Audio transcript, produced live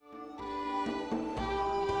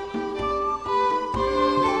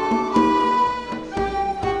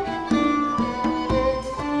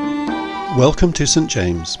Welcome to St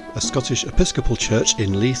James, a Scottish Episcopal church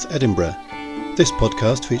in Leith, Edinburgh. This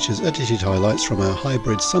podcast features edited highlights from our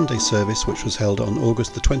hybrid Sunday service which was held on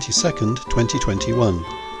August the 22nd, 2021.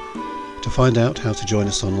 To find out how to join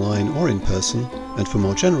us online or in person, and for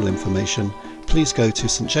more general information, please go to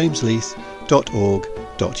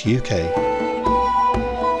stjamesleith.org.uk.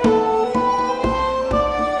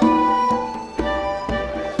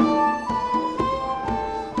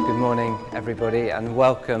 Everybody, and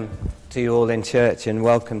welcome to you all in church, and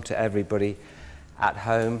welcome to everybody at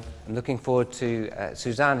home. I'm looking forward to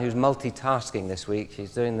Suzanne, who's multitasking this week.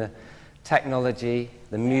 She's doing the technology,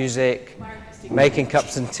 the music, making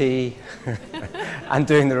cups and tea, and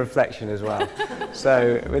doing the reflection as well.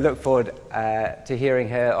 So we look forward to hearing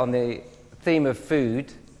her on the theme of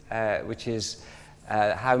food, which is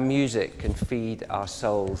how music can feed our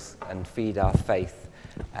souls and feed our faith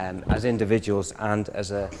as individuals and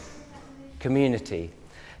as a community.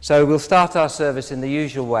 So we'll start our service in the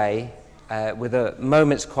usual way with a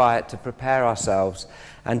moment's quiet to prepare ourselves,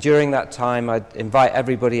 and during that time I'd invite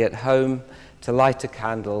everybody at home to light a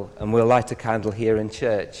candle, and we'll light a candle here in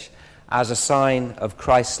church as a sign of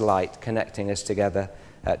Christ's light connecting us together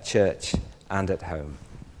at church and at home.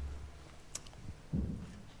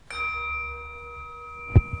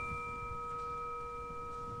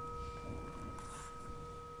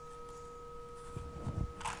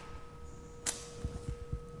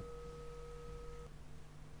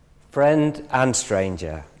 Friend and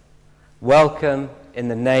stranger, welcome in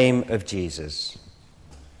the name of Jesus.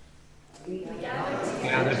 We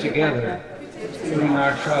gather together, putting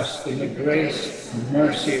our trust in the grace and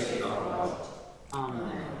mercy of God.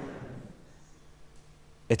 Amen.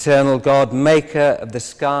 Eternal God, maker of the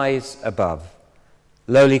skies above,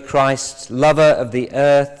 lowly Christ, lover of the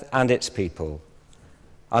earth and its people,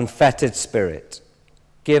 unfettered Spirit,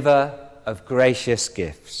 giver of gracious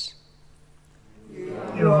gifts,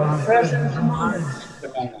 Your presence among us.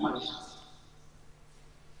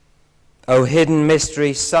 O hidden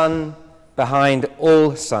mystery, Son behind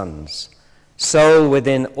all sons, soul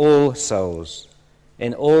within all souls,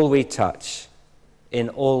 in all we touch, in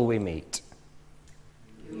all we meet.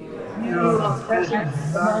 You are present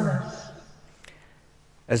among us.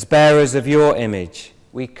 As bearers of your image,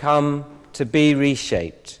 we come to be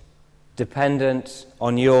reshaped, dependent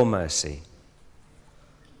on your mercy.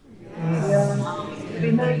 Be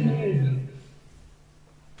made new.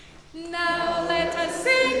 Now let us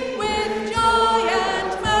sing with joy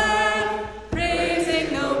and mirth, praising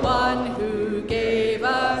the one who gave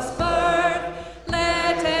us birth.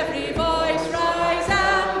 Let every voice rise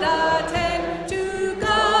and attend to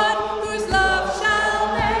God, whose love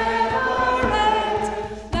shall never end.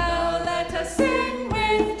 Now let us sing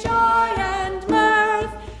with joy and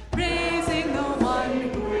mirth, praising the one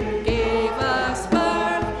who gave us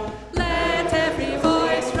birth. Let every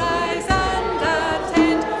voice rise and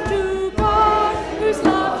attend to God, whose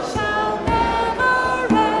love shall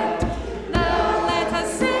never end. Now let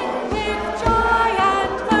us sing with joy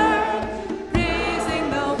and mirth, praising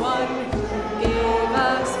the one who gave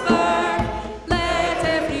us birth. Let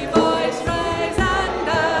every voice rise and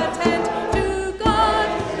attend to God,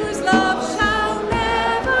 whose love shall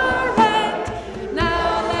never end.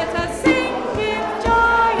 Now let us sing with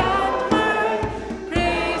joy and mirth,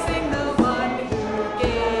 praising the one who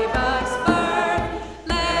gave us birth.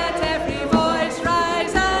 Let every voice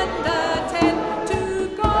rise and attend to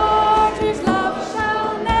God, whose love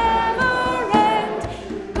shall never end.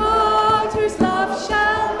 God, whose love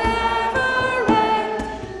shall never end.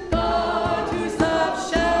 God, whose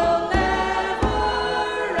love shall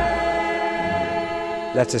never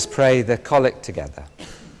end. Let us pray the collect together.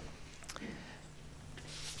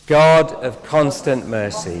 God of constant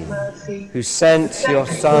mercy, who sent your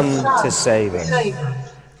Son to save us,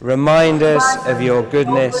 remind us of your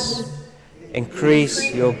goodness,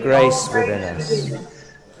 increase your grace within us,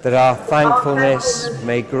 that our thankfulness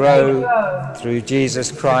may grow through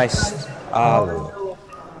Jesus Christ our Lord.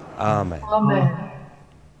 Amen. Amen.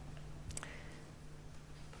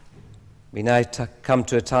 We now come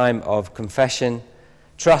to a time of confession,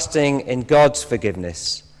 trusting in God's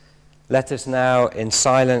forgiveness. Let us now, in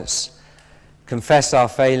silence, confess our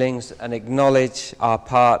failings and acknowledge our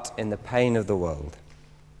part in the pain of the world.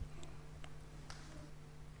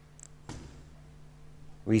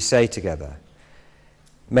 We say together,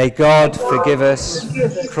 may God forgive us,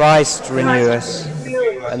 Christ renew us,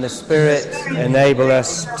 and the Spirit enable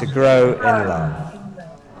us to grow in love.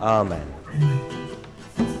 Amen.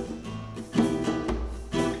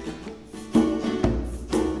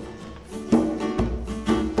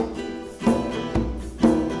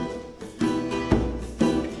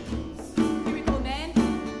 Here we go, men.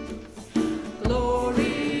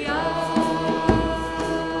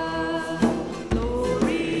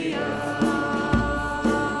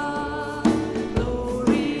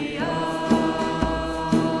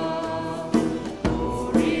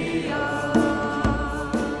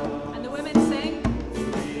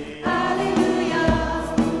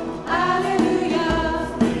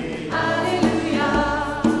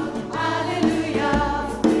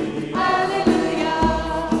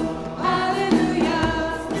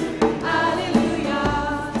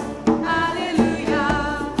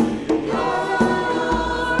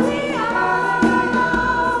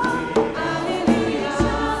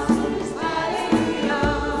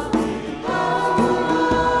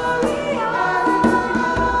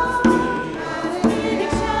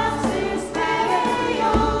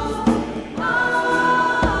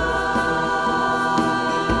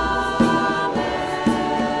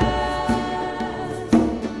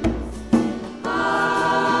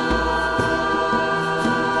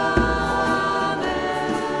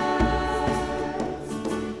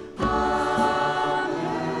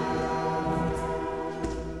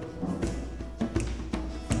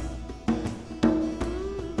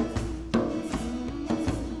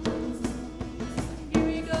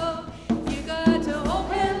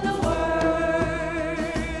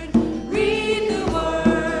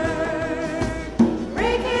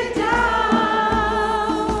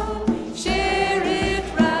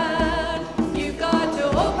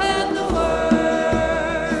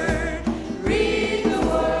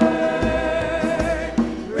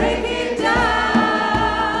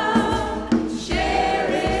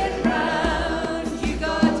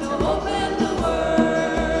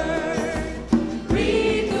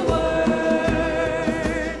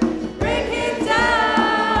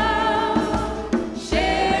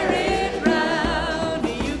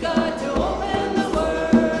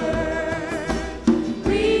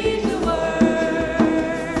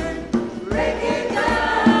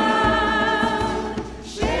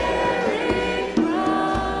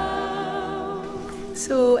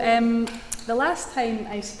 So the last time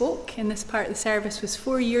I spoke in this part of the service was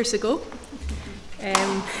 4 years ago.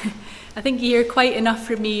 I think you hear quite enough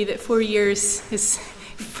from me that 4 years is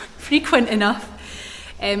frequent enough.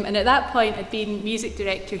 And at that point I'd been music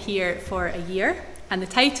director here for a year, and the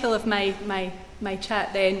title of my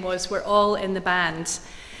chat then was We're All in the Band.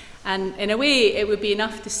 And in a way it would be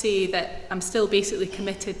enough to say that I'm still basically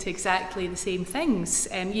committed to exactly the same things,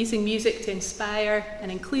 using music to inspire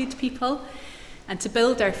and include people, and to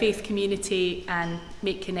build our faith community and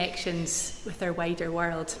make connections with our wider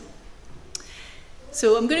world.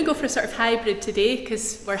 So I'm going to go for a sort of hybrid today,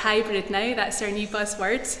 because we're hybrid now, that's our new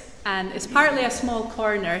buzzword. And it's partly a small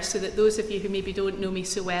corner so that those of you who maybe don't know me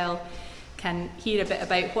so well can hear a bit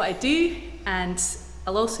about what I do, and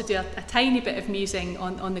I'll also do a tiny bit of musing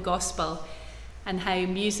on the gospel and how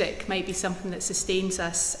music might be something that sustains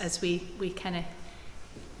us as we kind of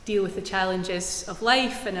deal with the challenges of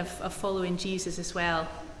life and of following Jesus as well.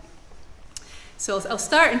 So I'll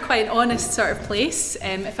start in quite an honest sort of place.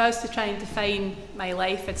 If I was to try and define my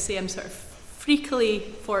life, I'd say I'm sort of freakily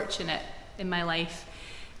fortunate in my life.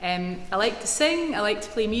 I like to sing, I like to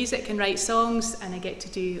play music and write songs, and I get to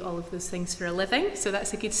do all of those things for a living, so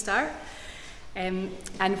that's a good start. And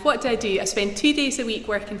what do? I spend 2 days a week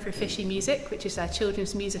working for Fishy Music, which is a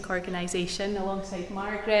children's music organisation, alongside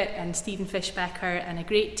Margaret and Stephen Fishbacker and a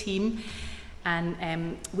great team.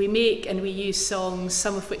 And we make and we use songs,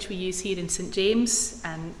 some of which we use here in St James,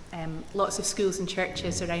 and lots of schools and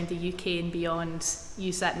churches around the UK and beyond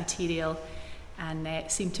use that material and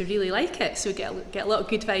seem to really like it. So we get a lot of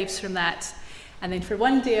good vibes from that. And then for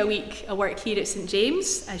 1 day a week, I work here at St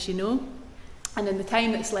James, as you know. And in the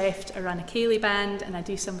time that's left, I run a Ceilidh band and I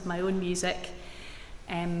do some of my own music.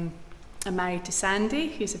 I'm married to Sandy,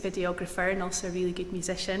 who's a videographer and also a really good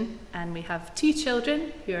musician. And we have 2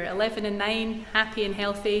 children who are 11 and 9, happy and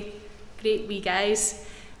healthy, great wee guys.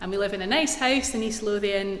 And we live in a nice house in East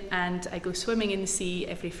Lothian, and I go swimming in the sea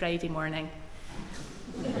every Friday morning.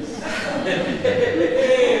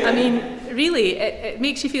 I mean, really, it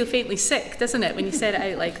makes you feel faintly sick, doesn't it, when you said it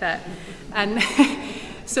out like that? And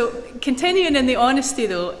so, continuing in the honesty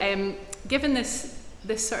though, given this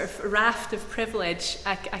sort of raft of privilege,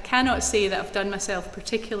 I cannot say that I've done myself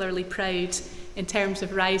particularly proud in terms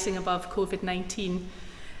of rising above COVID-19.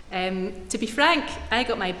 To be frank, I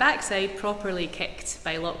got my backside properly kicked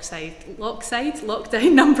by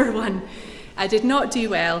lockdown number 1. I did not do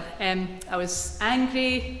well. I was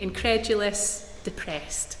angry, incredulous,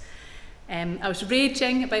 depressed. I was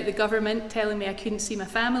raging about the government telling me I couldn't see my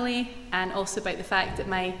family, and also about the fact that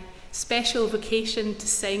my special vocation to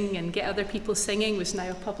sing and get other people singing was now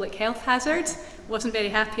a public health hazard. Wasn't very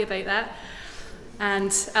happy about that.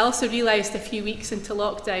 And I also realised a few weeks into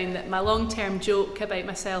lockdown that my long-term joke about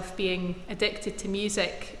myself being addicted to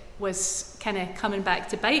music was kind of coming back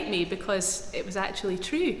to bite me, because it was actually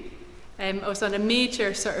true. I was on a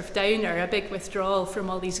major sort of downer, a big withdrawal from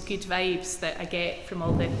all these good vibes that I get from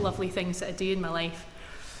all the lovely things that I do in my life.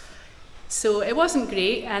 So it wasn't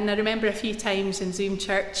great, and I remember a few times in Zoom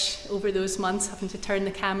church over those months having to turn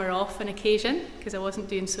the camera off on occasion because I wasn't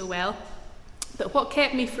doing so well. But what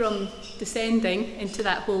kept me from descending into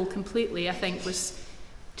that hole completely, I think, was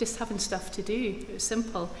just having stuff to do. It was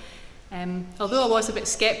simple. Although I was a bit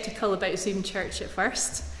sceptical about Zoom church at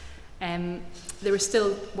first, there was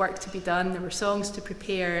still work to be done, there were songs to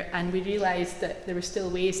prepare, and we realised that there were still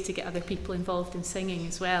ways to get other people involved in singing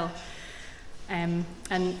as well. And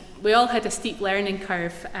we all had a steep learning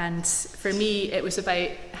curve, and for me it was about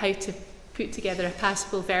how to put together a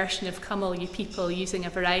passable version of Come All You People using a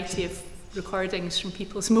variety of recordings from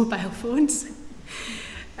people's mobile phones.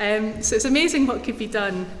 So it's amazing what could be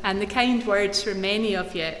done, and the kind words from many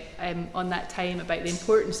of you on that time about the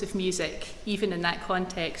importance of music, even in that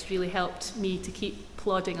context, really helped me to keep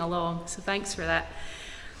plodding along, so thanks for that.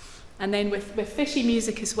 And then with Fishy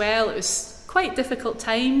Music as well, it was quite difficult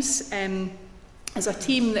times. As a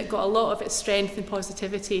team that got a lot of its strength and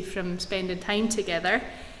positivity from spending time together,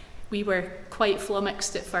 we were quite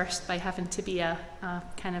flummoxed at first by having to be a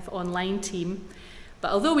kind of online team.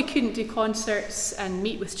 But although we couldn't do concerts and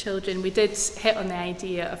meet with children, we did hit on the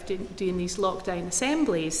idea of doing these lockdown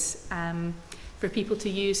assemblies for people to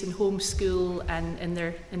use in homeschool and in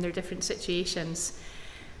their different situations.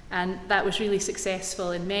 And that was really successful,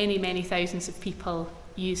 and many, many thousands of people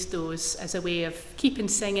used those as a way of keeping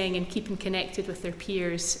singing and keeping connected with their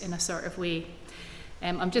peers in a sort of way.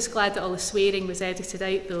 I'm just glad that all the swearing was edited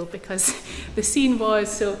out though, because the scene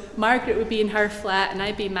was, so Margaret would be in her flat and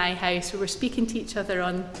I'd be in my house. We were speaking to each other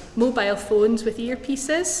on mobile phones with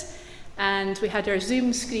earpieces, and we had our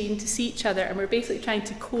Zoom screen to see each other, and we're basically trying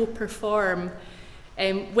to co-perform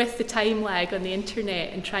with the time lag on the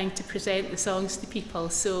internet and trying to present the songs to people.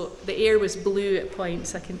 So the air was blue at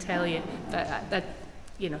points, I can tell you.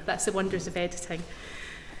 That's the wonders of editing.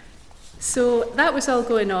 So that was all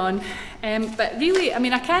going on. But really,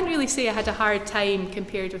 I can't really say I had a hard time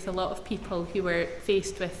compared with a lot of people who were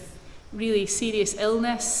faced with really serious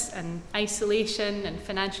illness and isolation and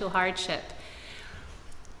financial hardship.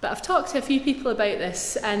 But I've talked to a few people about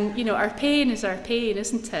this, and our pain is our pain,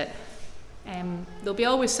 isn't it? There'll be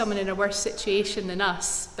always someone in a worse situation than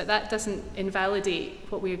us, but that doesn't invalidate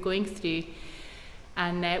what we're going through.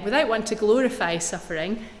 And without wanting to glorify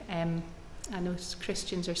suffering, I know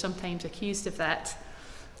Christians are sometimes accused of that,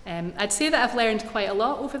 I'd say that I've learned quite a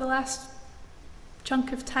lot over the last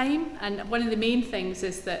chunk of time. And one of the main things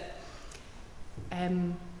is that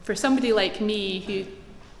for somebody like me who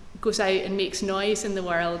goes out and makes noise in the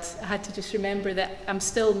world, I had to just remember that I'm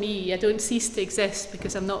still me. I don't cease to exist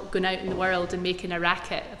because I'm not going out in the world and making a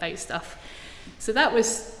racket about stuff. So that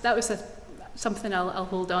was something I'll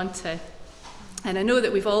hold on to. And I know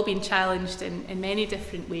that we've all been challenged in many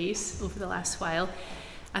different ways over the last while.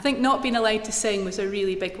 I think not being allowed to sing was a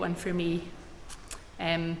really big one for me.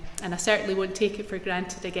 And I certainly won't take it for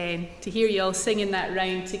granted again. To hear you all singing that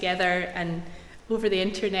round together and over the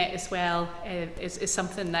internet as well is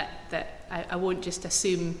something that I won't just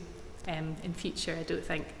assume in future, I don't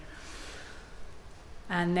think.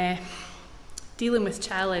 And dealing with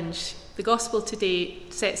challenge, the gospel today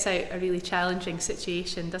sets out a really challenging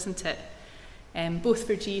situation, doesn't it? Both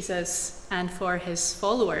for Jesus and for his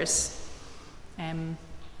followers.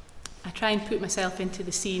 I try and put myself into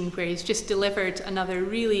the scene where he's just delivered another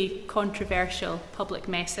really controversial public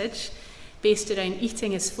message based around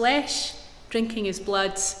eating his flesh, drinking his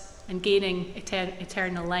blood, and gaining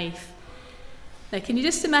eternal life. Now, can you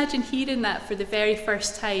just imagine hearing that for the very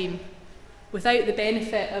first time without the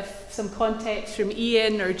benefit of some context from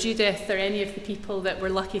Ian or Judith or any of the people that we're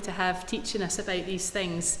lucky to have teaching us about these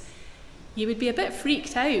things? You would be a bit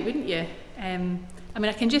freaked out, wouldn't you?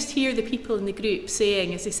 I can just hear the people in the group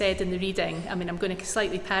saying, as they said in the reading, I'm going to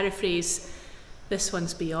slightly paraphrase, "This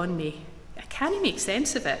one's beyond me. I can't make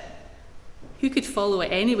sense of it. Who could follow it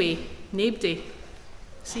anyway? Nobody.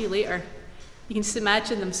 See you later." You can just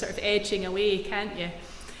imagine them sort of edging away, can't you?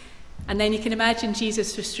 And then you can imagine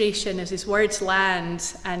Jesus' frustration as his words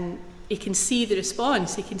land, and he can see the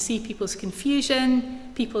response. He can see people's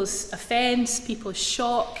confusion, people's offence, people's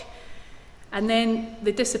shock, and then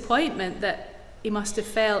the disappointment that he must have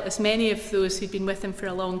felt as many of those who'd been with him for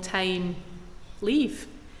a long time leave.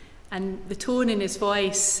 And the tone in his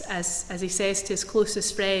voice as he says to his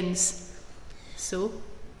closest friends, "So,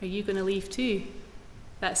 are you going to leave too?"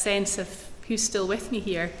 That sense of who's still with me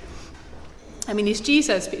here. He's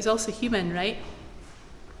Jesus, but he's also human, right?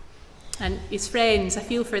 And his friends, I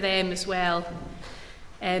feel for them as well.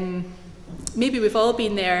 Maybe we've all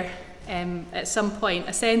been there at some point,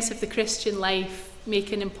 a sense of the Christian life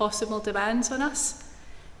making impossible demands on us,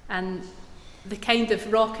 and the kind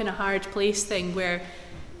of rock in a hard place thing where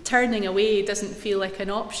turning away doesn't feel like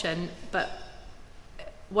an option, but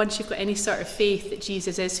once you've got any sort of faith that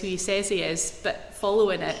Jesus is who he says he is, but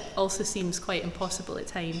following it also seems quite impossible at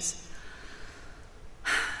times.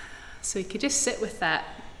 So you could just sit with that,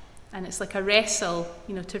 and it's like a wrestle,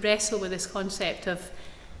 to wrestle with this concept of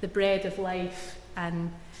the bread of life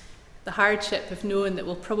and the hardship of knowing that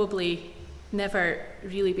we'll probably never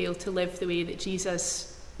really be able to live the way that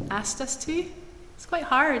Jesus asked us to. It's quite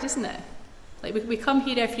hard, isn't it? Like we come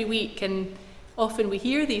here every week, and often we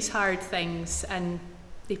hear these hard things and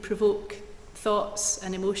they provoke thoughts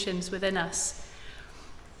and emotions within us.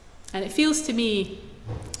 And it feels to me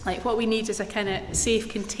like what we need is a kind of safe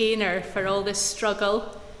container for all this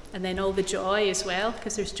struggle, and then all the joy as well,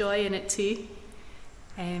 because there's joy in it too.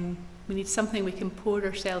 We need something we can pour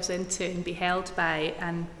ourselves into and be held by,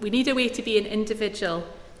 and we need a way to be an individual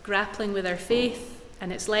grappling with our faith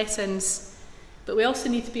and its lessons, but we also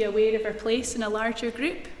need to be aware of our place in a larger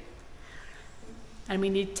group. And we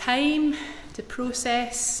need time to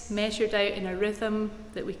process, measured out in a rhythm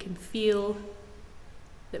that we can feel,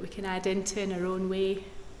 that we can add into in our own way.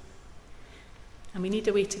 And we need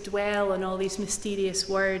a way to dwell on all these mysterious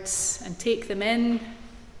words and take them in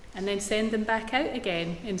and then send them back out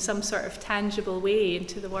again in some sort of tangible way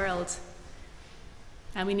into the world.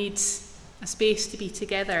 And we need a space to be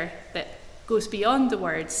together that goes beyond the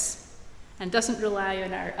words and doesn't rely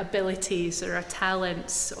on our abilities or our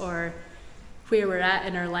talents or where we're at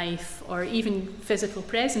in our life or even physical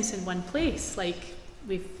presence in one place like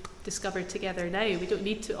we've discovered together now. We don't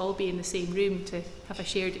need to all be in the same room to have a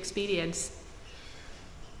shared experience.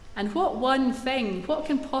 And what one thing, what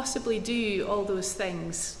can possibly do all those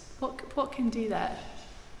things? What can do that?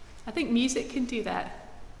 I think music can do that.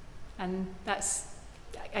 And that's,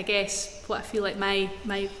 I guess, what I feel like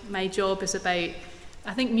my job is about.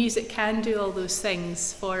 I think music can do all those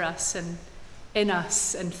things for us and in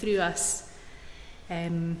us and through us.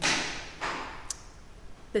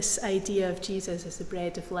 This idea of Jesus as the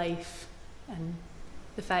bread of life, and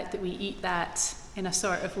the fact that we eat that in a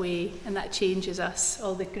sort of way, and that changes us.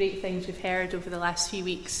 All the great things we've heard over the last few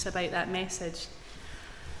weeks about that message.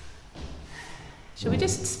 Shall we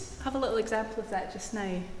just have a little example of that just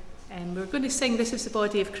now? We're going to sing "This is the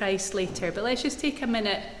Body of Christ" later, but let's just take a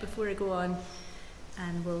minute before I go on,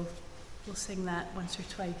 and we'll sing that once or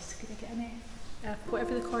twice. Could I get an F?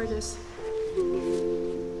 Whatever the chord is.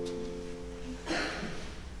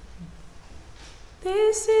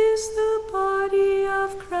 This is the body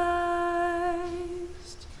of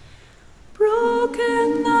Christ,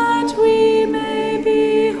 broken that we may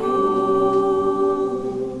be whole.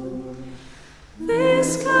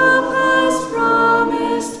 This cup as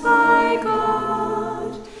promised by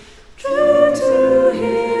God, true to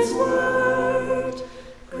his word,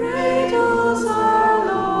 cradles our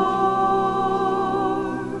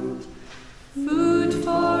Lord. Food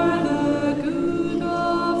for the good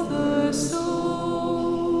of the soul.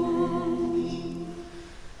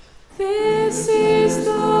 This is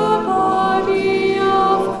the body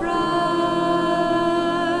of Christ,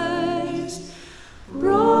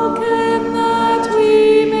 broken that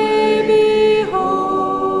we may be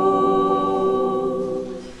whole.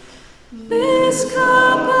 This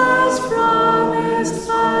cup as promised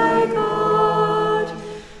by God,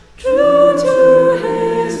 true to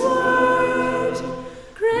his word,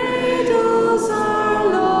 cradles our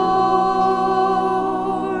Lord.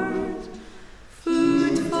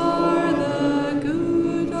 Food for the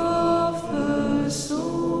good of the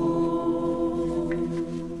soul.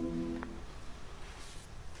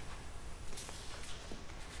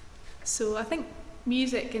 So I think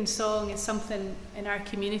music and song is something in our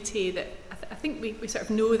community that I think we sort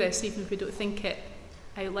of know this, even if we don't think it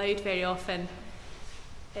out loud very often.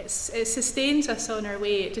 It sustains us on our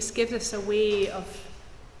way. It just gives us a way of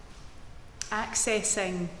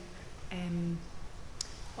accessing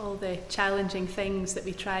all the challenging things that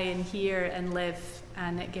we try and hear and live,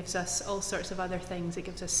 and it gives us all sorts of other things. It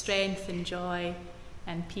gives us strength and joy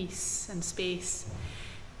and peace and space,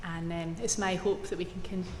 and it's my hope that we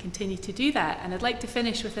can continue to do that. And I'd like to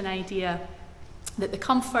finish with an idea that the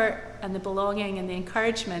comfort and the belonging and the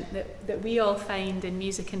encouragement that we all find in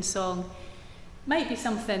music and song might be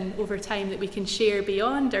something over time that we can share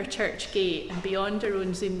beyond our church gate and beyond our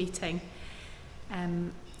own Zoom meeting.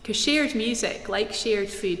 Because shared music, like shared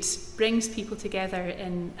foods, brings people together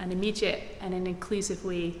in an immediate and an inclusive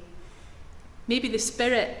way. Maybe the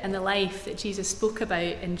spirit and the life that Jesus spoke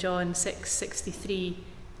about in John 6:63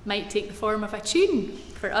 might take the form of a tune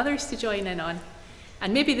for others to join in on.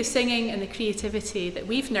 And maybe the singing and the creativity that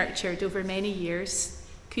we've nurtured over many years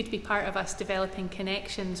could be part of us developing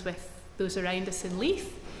connections with those around us in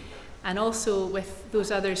Leith, and also with those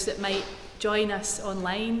others that might join us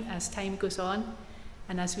online as time goes on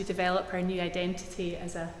and as we develop our new identity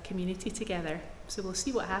as a community together. So we'll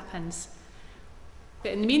see what happens.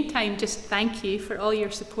 But in the meantime, just thank you for all your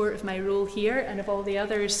support of my role here and of all the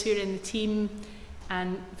others who are in the team,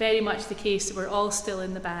 and very much the case that we're all still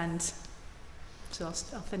in the band. So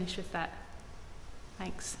I'll finish with that.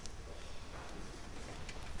 Thanks.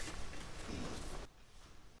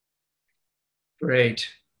 Great.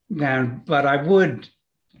 Now, but I would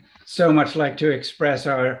so much like to express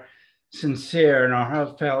our sincere and our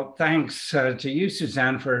heartfelt thanks to you,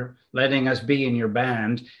 Suzanne, for letting us be in your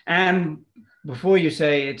band. And before you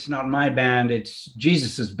say it's not my band, it's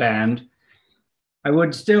Jesus's band, I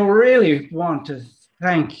would still really want to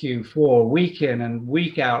thank you for week in and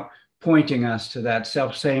week out pointing us to that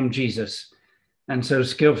self-same Jesus, and so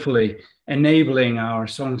skillfully enabling our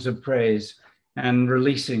songs of praise and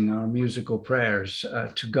releasing our musical prayers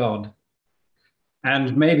to God.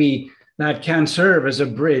 And maybe that can serve as a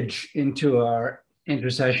bridge into our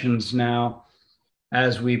intercessions now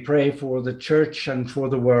as we pray for the church and for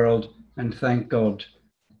the world and thank God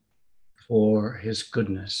for his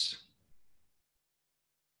goodness.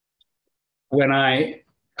 When I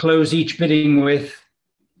close each bidding with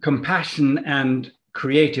compassion and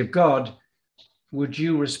creative God, would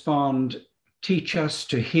you respond, teach us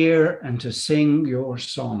to hear and to sing your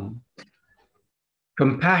song.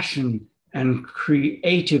 Compassion and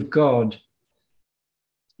creative God,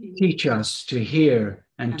 teach us to hear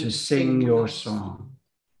and to sing your song.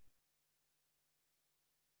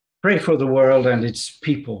 Pray for the world and its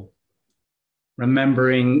people,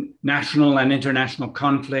 remembering national and international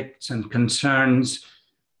conflicts and concerns,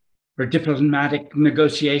 for diplomatic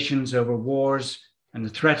negotiations over wars and the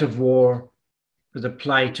threat of war, for the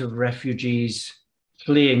plight of refugees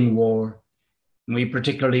fleeing war. And we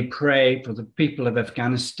particularly pray for the people of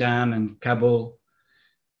Afghanistan and Kabul,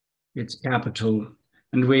 its capital.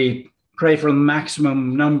 And we pray for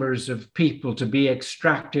maximum numbers of people to be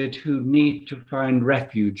extracted who need to find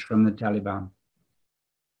refuge from the Taliban.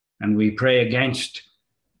 And we pray against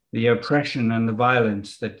the oppression and the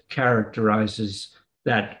violence that characterizes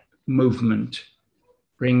that movement.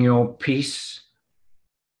 Bring your peace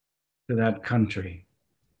to that country.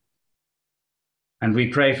 And we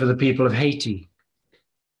pray for the people of Haiti,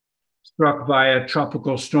 struck by a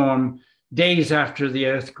tropical storm days after the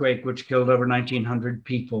earthquake, which killed over 1,900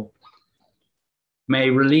 people. May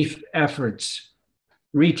relief efforts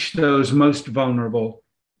reach those most vulnerable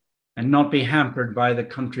and not be hampered by the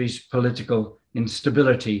country's political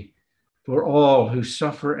instability. For all who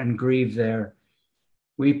suffer and grieve there,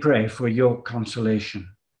 we pray for your consolation.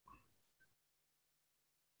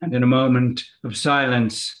 And in a moment of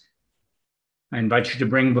silence, I invite you to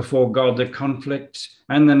bring before God the conflicts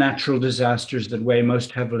and the natural disasters that weigh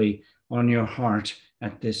most heavily on your heart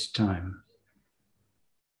at this time.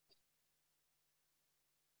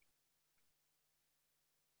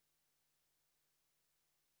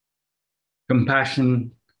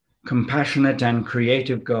 Compassionate and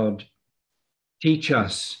creative God, teach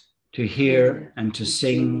us to hear and to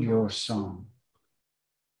sing your song.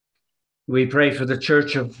 We pray for the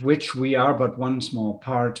church of which we are but one small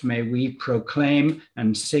part. May we proclaim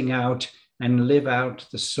and sing out and live out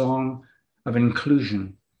the song of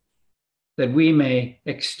inclusion, that we may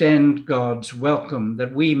extend God's welcome,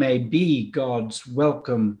 that we may be God's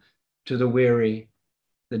welcome to the weary,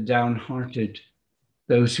 the downhearted,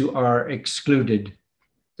 those who are excluded,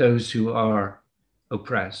 those who are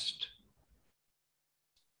oppressed.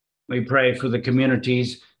 We pray for the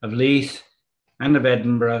communities of Leith and of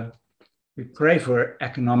Edinburgh. We pray for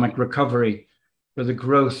economic recovery, for the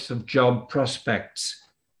growth of job prospects,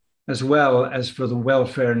 as well as for the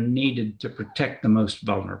welfare needed to protect the most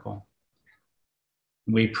vulnerable.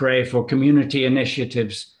 We pray for community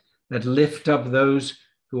initiatives that lift up those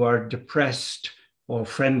who are depressed or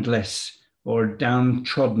friendless or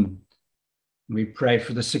downtrodden. We pray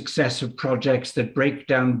for the success of projects that break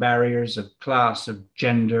down barriers of class, of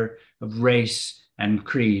gender, of race and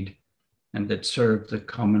creed, and that serve the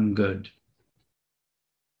common good.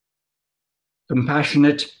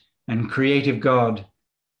 Compassionate and creative God,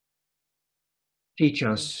 teach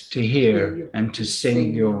us to hear and to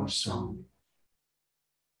sing your song.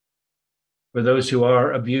 For those who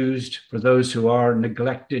are abused, for those who are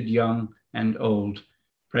neglected, young and old,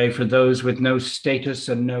 pray for those with no status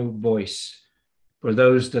and no voice, for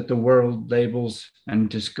those that the world labels and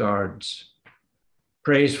discards.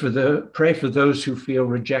 Pray for those who feel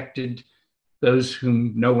rejected, those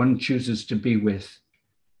whom no one chooses to be with.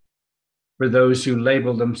 For those who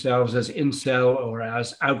label themselves as incel or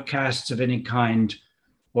as outcasts of any kind,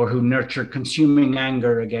 or who nurture consuming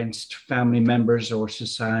anger against family members or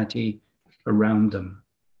society around them.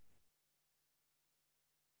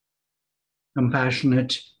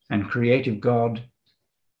 Compassionate and creative God,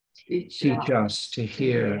 teach us to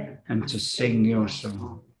hear and to sing your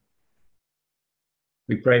song.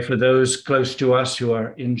 We pray for those close to us who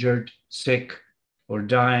are injured, sick, or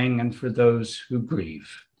dying, and for those who grieve.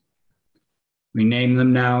 We name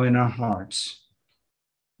them now in our hearts,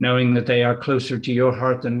 knowing that they are closer to your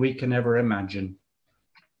heart than we can ever imagine.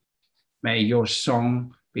 May your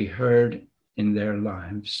song be heard in their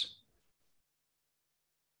lives.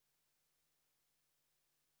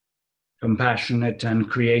 Compassionate and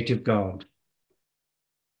creative God,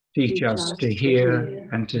 teach us to hear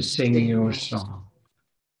and to sing your song.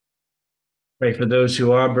 Pray for those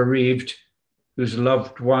who are bereaved, whose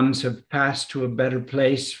loved ones have passed to a better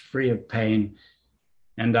place free of pain.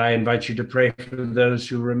 And I invite you to pray for those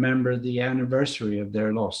who remember the anniversary of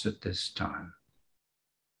their loss at this time.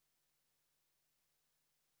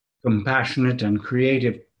 Compassionate and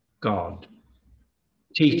creative God,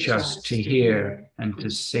 teach us to hear and to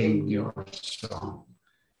sing your song.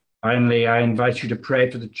 Finally, I invite you to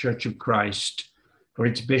pray for the Church of Christ, for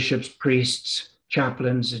its bishops, priests,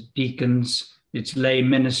 chaplains, deacons, its lay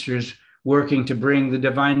ministers, working to bring the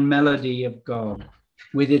divine melody of God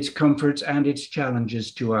with its comforts and its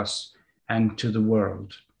challenges to us and to the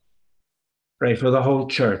world. Pray for the whole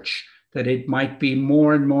church, that it might be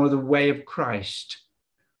more and more the way of Christ,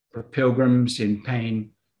 for pilgrims in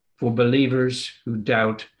pain, for believers who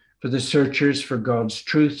doubt, for the searchers for God's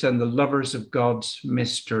truth and the lovers of God's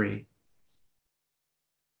mystery.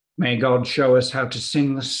 May God show us how to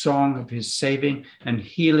sing the song of his saving and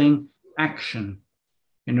healing action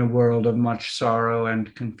in a world of much sorrow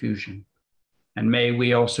and confusion. And may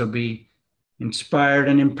we also be inspired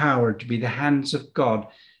and empowered to be the hands of God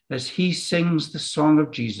as he sings the song of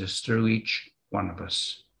Jesus through each one of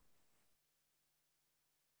us.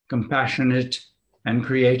 Compassionate and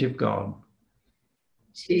creative God,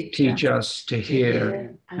 teach us to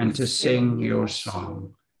hear and to sing your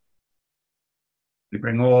song. We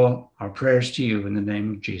bring all our prayers to you in the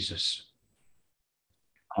name of Jesus.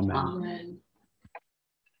 Amen. Amen.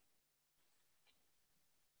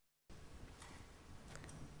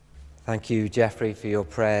 Thank you, Jeffrey, for your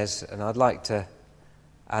prayers. And I'd like to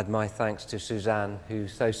add my thanks to Suzanne, who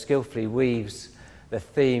so skillfully weaves the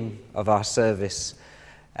theme of our service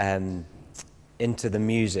into the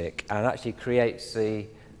music and actually creates the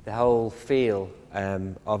whole feel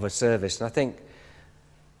of a service. And I think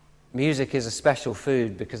music is a special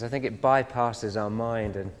food because I think it bypasses our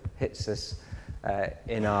mind and hits us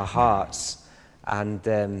in our hearts.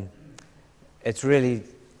 And it's really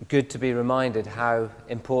good to be reminded how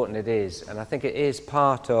important it is. And I think it is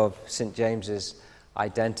part of St. James's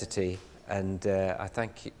identity. And I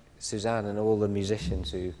thank Suzanne and all the musicians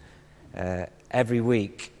who every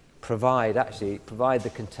week provide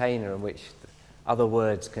the container in which other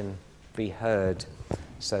words can be heard.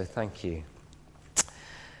 So thank you.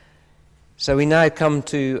 So we now come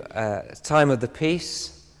to time of the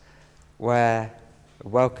peace, where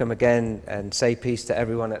welcome again and say peace to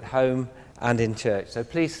everyone at home and in church. So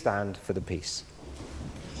please stand for the peace.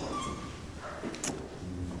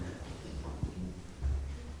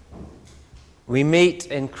 We meet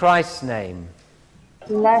in Christ's name.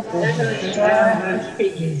 Let us share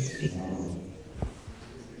his peace.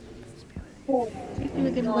 Peace be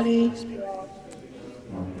with everybody. Peace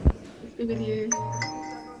be with you.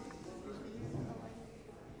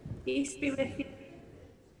 Peace be with you.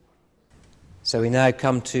 So we now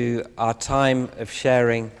come to our time of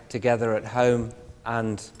sharing together at home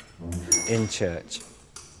and in church.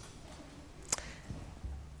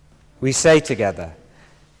 We say together,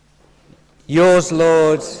 yours,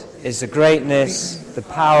 Lord, is the greatness, the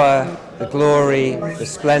power, the glory, the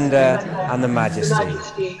splendor, and the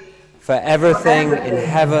majesty. For everything in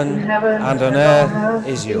heaven and on earth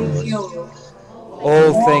is yours.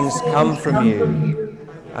 All things come from you,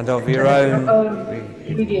 and of your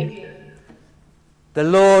own we give. The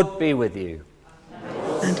Lord be with you.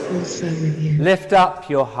 And also with you. Lift up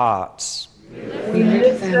your hearts. We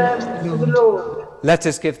lift them to the Lord. Let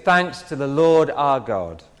us give thanks to the Lord our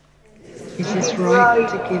God. It is right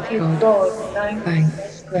to give God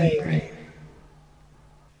thanks and praise.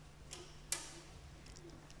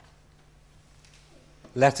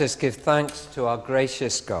 Let us give thanks to our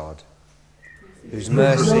gracious God, whose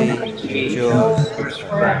mercy endures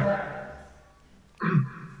forever.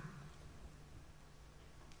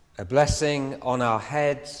 A blessing on our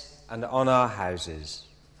heads and on our houses.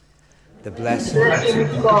 The blessing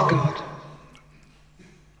of God.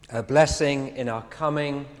 A blessing in our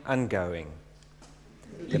coming and going.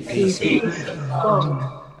 The peace of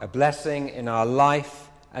God. A blessing in our life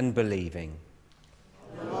and believing.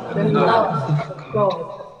 The love of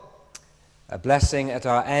God. A blessing at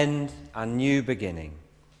our end and new beginning.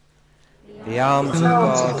 The arms of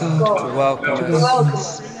God to welcome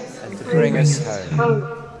us and to bring us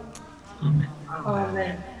home. Amen.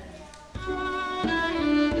 Amen.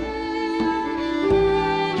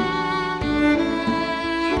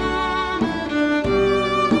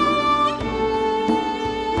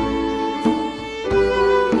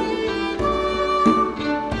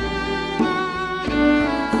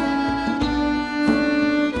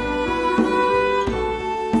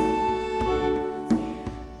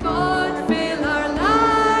 God fill our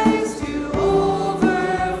lives to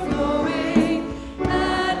overflowing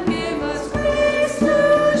and give us grace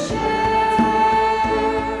to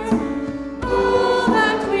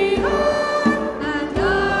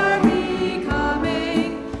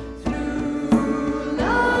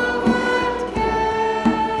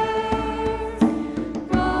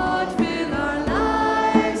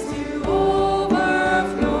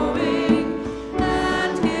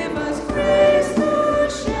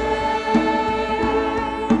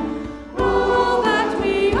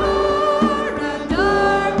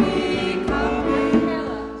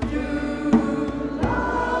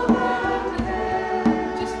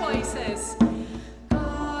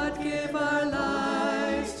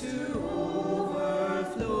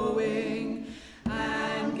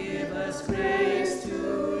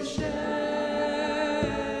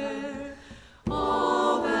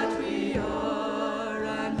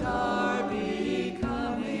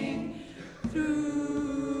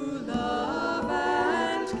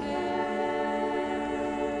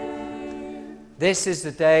This is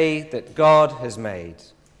the day that God has made.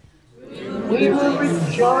 We will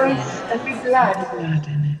rejoice and be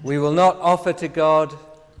glad. We will not offer to God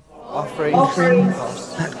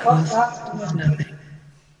offerings That costs nothing.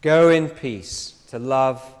 Go in peace to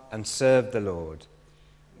love and serve the Lord.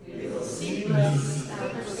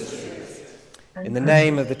 In the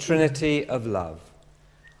name of the Trinity of love,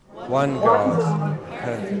 one God,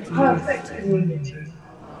 perfect. Perfect unity.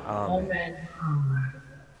 Amen. Amen.